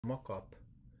Mockup.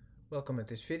 Welcome. In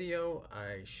this video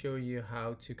I show you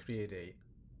how to create a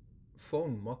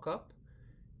phone mockup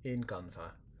in Canva.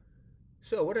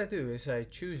 So what I do is I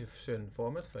choose a certain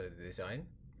format for the design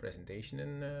presentation,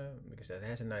 and because that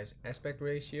has a nice aspect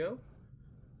ratio,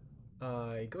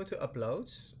 I go to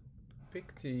uploads,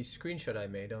 pick the screenshot I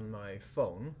made on my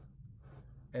phone,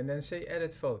 and then say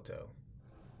edit photo.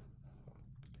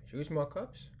 Choose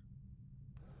mockups,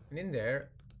 and in there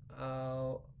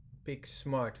I'll pick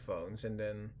smartphones and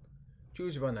then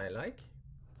choose one I like,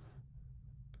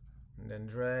 and then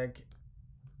drag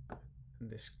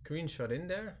the screenshot in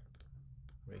there,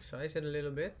 resize it a little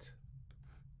bit,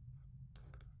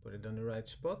 put it on the right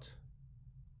spot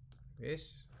like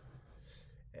this,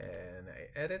 and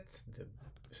I edit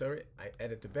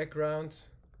the background,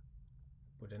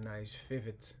 put a nice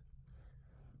vivid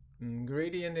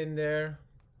gradient in there,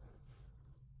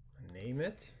 name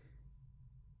it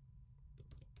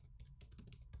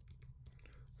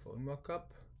phone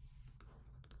mockup,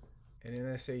 and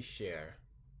then I say share,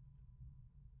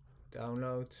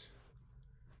 download.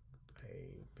 I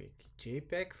pick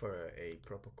JPEG for a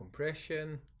proper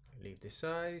compression, leave the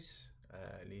size,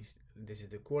 at least this is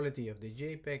the quality of the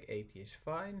JPEG, 80 is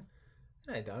fine,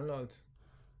 and I download.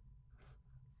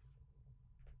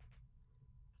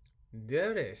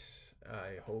 There it is.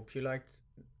 I hope you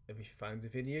found the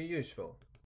video useful.